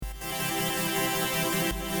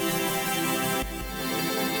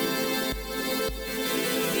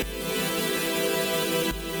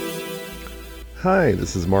Hi,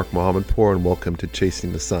 this is Mark Mohammadpour, and welcome to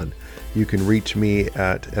Chasing the Sun. You can reach me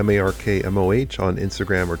at MarkMoh on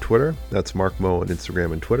Instagram or Twitter. That's Mark Mo on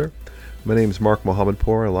Instagram and Twitter. My name is Mark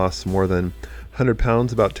Mohammadpour. I lost more than 100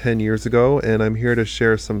 pounds about 10 years ago, and I'm here to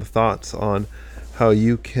share some thoughts on how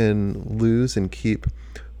you can lose and keep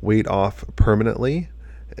weight off permanently.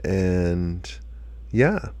 And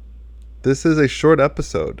yeah, this is a short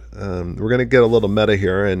episode. We're going to get a little meta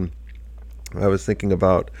here, and I was thinking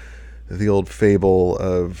about the old fable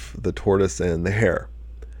of the tortoise and the hare.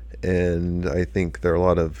 And I think there are a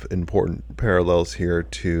lot of important parallels here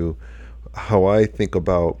to how I think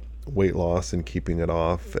about weight loss and keeping it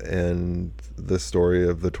off, and the story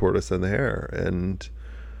of the tortoise and the hare. And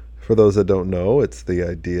for those that don't know, it's the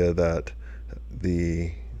idea that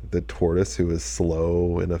the tortoise, who is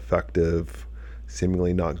slow and effective,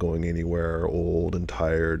 seemingly not going anywhere, old and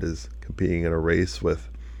tired, is competing in a race with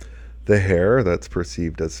the hare that's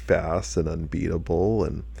perceived as fast and unbeatable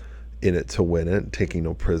and in it to win it, taking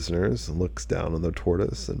no prisoners, and looks down on the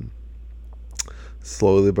tortoise. And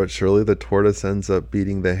slowly but surely, the tortoise ends up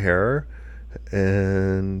beating the hare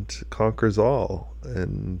and conquers all.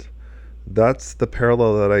 And that's the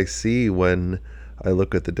parallel that I see when I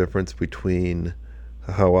look at the difference between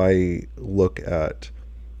how I look at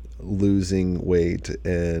losing weight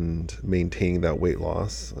and maintaining that weight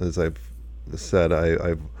loss. As I've said,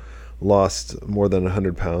 I've lost more than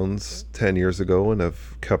 100 pounds 10 years ago, and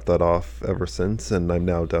I've kept that off ever since. And I'm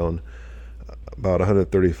now down about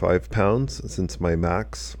 135 pounds since my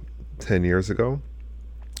max 12 years ago.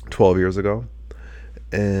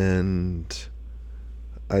 And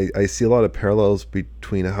I see a lot of parallels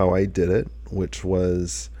between how I did it, which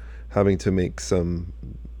was having to make some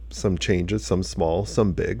changes, some small,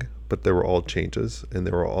 some big, but they were all changes, and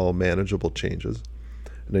they were all manageable changes.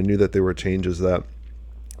 And I knew that they were changes that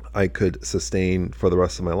I could sustain for the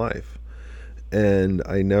rest of my life. And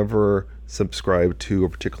I never subscribed to a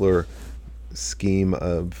particular scheme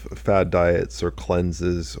of fad diets or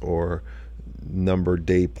cleanses or numbered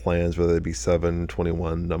day plans, whether they be 7,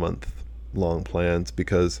 21, a month long plans,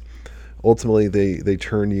 because ultimately they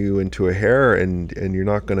turn you into a hare, and you're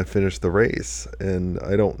not going to finish the race. And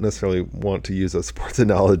I don't necessarily want to use a sports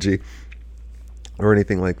analogy or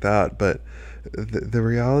anything like that, but the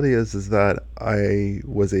reality is that I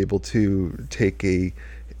was able to take a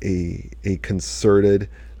concerted,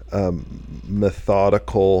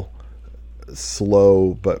 methodical,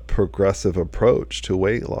 slow but progressive approach to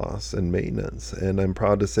weight loss and maintenance, and I'm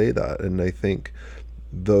proud to say that. And I think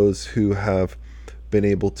those who have been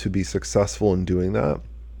able to be successful in doing that,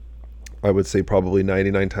 I would say probably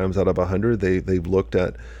 99 times out of 100, they've looked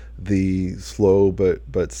at the slow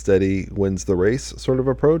but steady wins the race sort of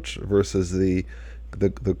approach versus the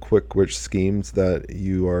quick rich schemes that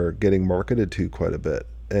you are getting marketed to quite a bit.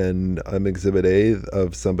 And I'm exhibit A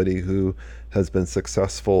of somebody who has been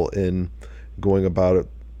successful in going about it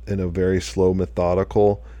in a very slow,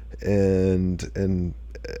 methodical, and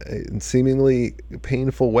seemingly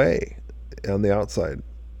painful way on the outside.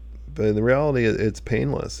 But in the reality, it's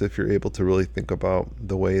painless if you're able to really think about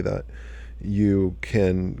the way that you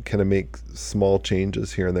can kind of make small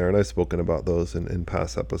changes here and there. And I've spoken about those in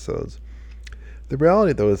past episodes. The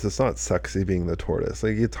reality, though, is it's not sexy being the tortoise.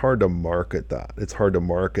 Like, it's hard to market that. It's hard to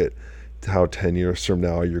market to how 10 years from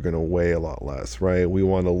now you're going to weigh a lot less, right? We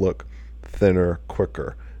want to look thinner,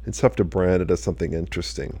 quicker. It's tough to brand it as something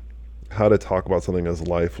interesting. How to talk about something as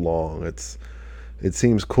lifelong. It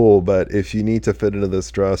seems cool, but if you need to fit into this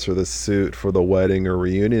dress or this suit for the wedding or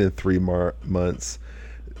reunion in 3 months,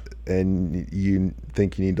 and you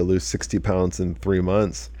think you need to lose 60 pounds in 3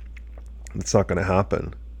 months, it's not going to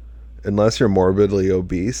happen. Unless you're morbidly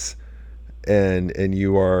obese and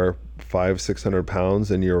you are 500-600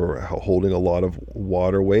 pounds and you're holding a lot of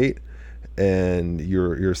water weight, and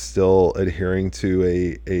you're still adhering to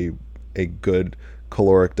a good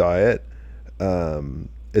caloric diet,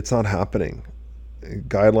 it's not happening.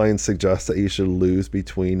 Guidelines suggest that you should lose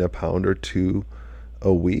between 1 pound or 2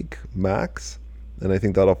 a week max. And I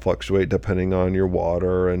think that'll fluctuate depending on your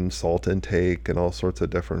water and salt intake and all sorts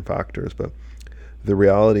of different factors. But the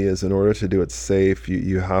reality is, in order to do it safe,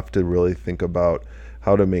 you have to really think about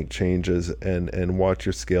how to make changes and watch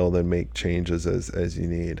your scale, then make changes as you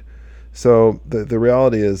need. So the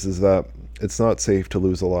reality is that it's not safe to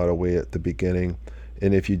lose a lot of weight at the beginning.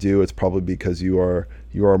 And if you do, it's probably because you are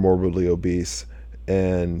morbidly obese,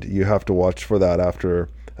 and you have to watch for that after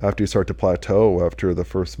you start to plateau after the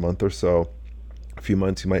first month or so. A few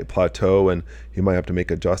months you might plateau, and you might have to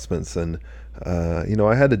make adjustments. And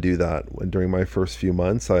I had to do that during my first few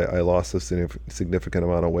months. I lost a significant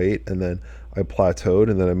amount of weight, and then I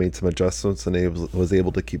plateaued, and then I made some adjustments and was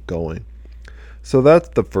able to keep going. So that's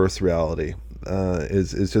the first reality,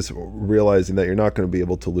 is just realizing that you're not going to be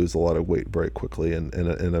able to lose a lot of weight very quickly in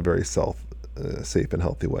a very safe and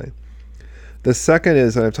healthy way. The second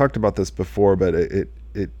is, and I've talked about this before, but it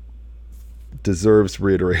deserves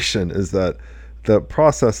reiteration, is that the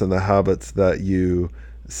process and the habits that you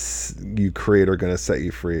create are going to set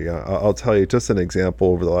you free. I'll tell you just an example.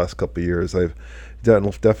 Over the last couple of years, I've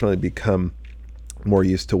definitely become more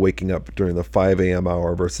used to waking up during the 5 a.m.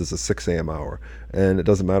 hour versus the 6 a.m. hour. And it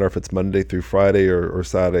doesn't matter if it's Monday through Friday or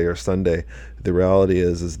Saturday or Sunday. The reality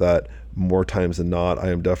is that more times than not, I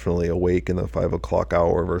am definitely awake in the 5 o'clock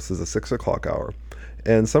hour versus the 6 o'clock hour.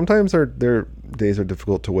 And sometimes their days are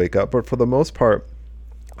difficult to wake up, but for the most part,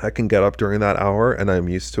 I can get up during that hour and I'm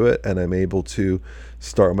used to it, and I'm able to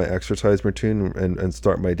start my exercise routine and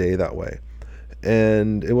start my day that way.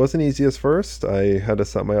 And it wasn't easy at first. I had to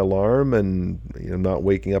set my alarm and not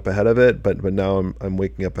waking up ahead of it, but now I'm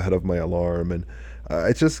waking up ahead of my alarm. And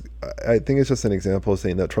I think it's just an example of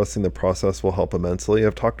saying that trusting the process will help immensely.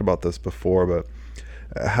 I've talked about this before, but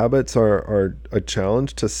habits are a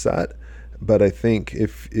challenge to set. But I think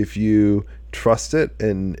if you trust it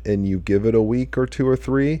and you give it a week or two or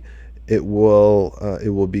three, it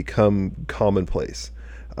will become commonplace.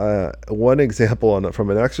 One example from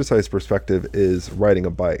an exercise perspective is riding a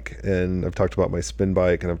bike. And I've talked about my spin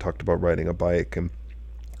bike, and I've talked about riding a bike. And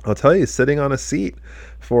I'll tell you, sitting on a seat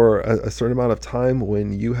for a certain amount of time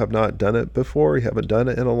when you have not done it before, you haven't done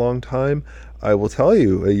it in a long time, I will tell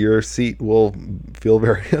you, your seat will feel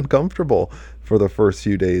very uncomfortable for the first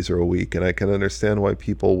few days or a week. And I can understand why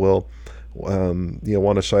people will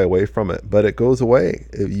want to shy away from it, but it goes away.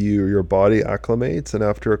 Your body acclimates, and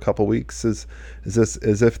after a couple weeks is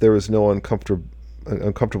as if there was no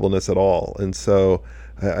uncomfortableness at all. And so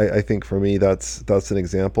I think for me that's an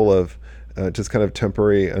example of just kind of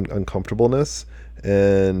temporary uncomfortableness.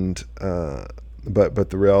 And but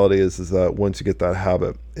the reality is that once you get that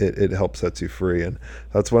habit, it helps sets you free. And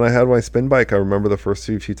that's when I had my spin bike. I remember the first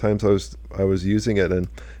few times I was using it, and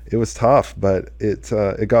it was tough, but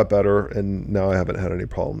it got better, and now I haven't had any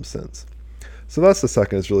problems since. So that's the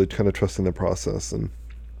second, is really kind of trusting the process.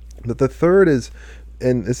 But the third is,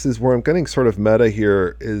 and this is where I'm getting sort of meta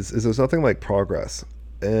here, is there's nothing like progress.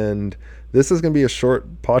 And this is going to be a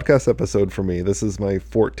short podcast episode for me. This is my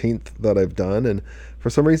 14th that I've done, and for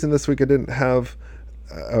some reason this week I didn't have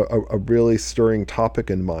a really stirring topic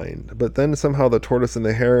in mind. But then somehow the Tortoise and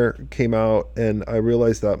the Hare came out, and I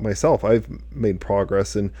realized that myself, I've made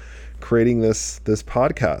progress in creating this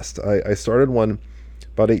podcast. I started one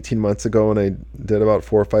about 18 months ago, and I did about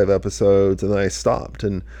 4 or 5 episodes, and then I stopped.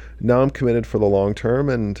 And now I'm committed for the long term,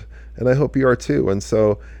 and I hope you are too. And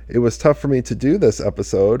so it was tough for me to do this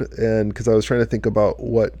episode, and because I was trying to think about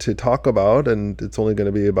what to talk about, and it's only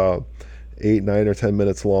going to be about 8, 9, or 10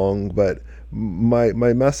 minutes long. But my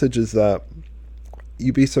message is that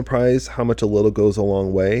you'd be surprised how much a little goes a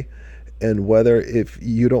long way. And whether if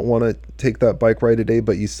you don't want to take that bike ride today,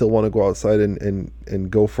 but you still want to go outside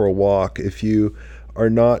and go for a walk, if you are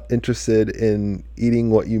not interested in eating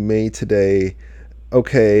what you made today,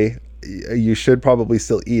 okay, you should probably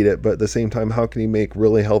still eat it, but at the same time, how can you make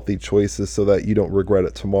really healthy choices so that you don't regret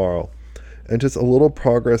it tomorrow? And just a little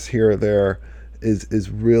progress here or there is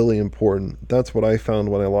really important. That's what I found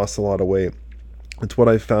when I lost a lot of weight. It's what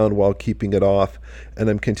I found while keeping it off, and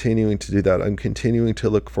I'm continuing to do that. I'm continuing to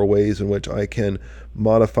look for ways in which I can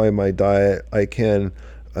modify my diet. I can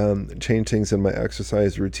change things in my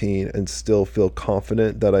exercise routine and still feel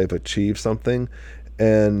confident that I've achieved something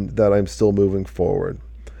and that I'm still moving forward.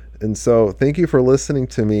 And so thank you for listening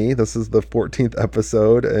to me. This is the 14th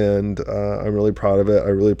episode, and I'm really proud of it. I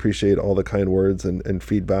really appreciate all the kind words and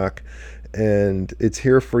feedback. And it's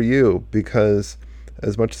here for you, because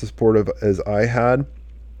as much support as I had,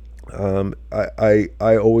 I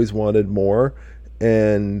always wanted more.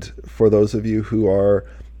 And for those of you who are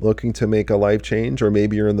looking to make a life change, or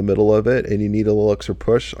maybe you're in the middle of it and you need a little extra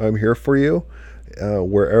push, I'm here for you.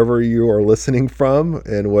 Wherever you are listening from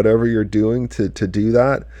and whatever you're doing to do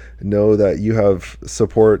that, know that you have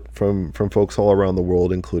support from folks all around the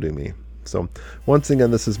world, including me. So once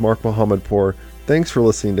again, this is Mark Mohammadpour. Thanks for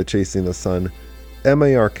listening to Chasing the Sun.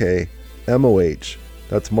 MARKMOH.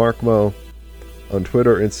 That's Mark Mo on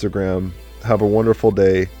Twitter, Instagram. Have a wonderful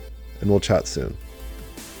day, and we'll chat soon.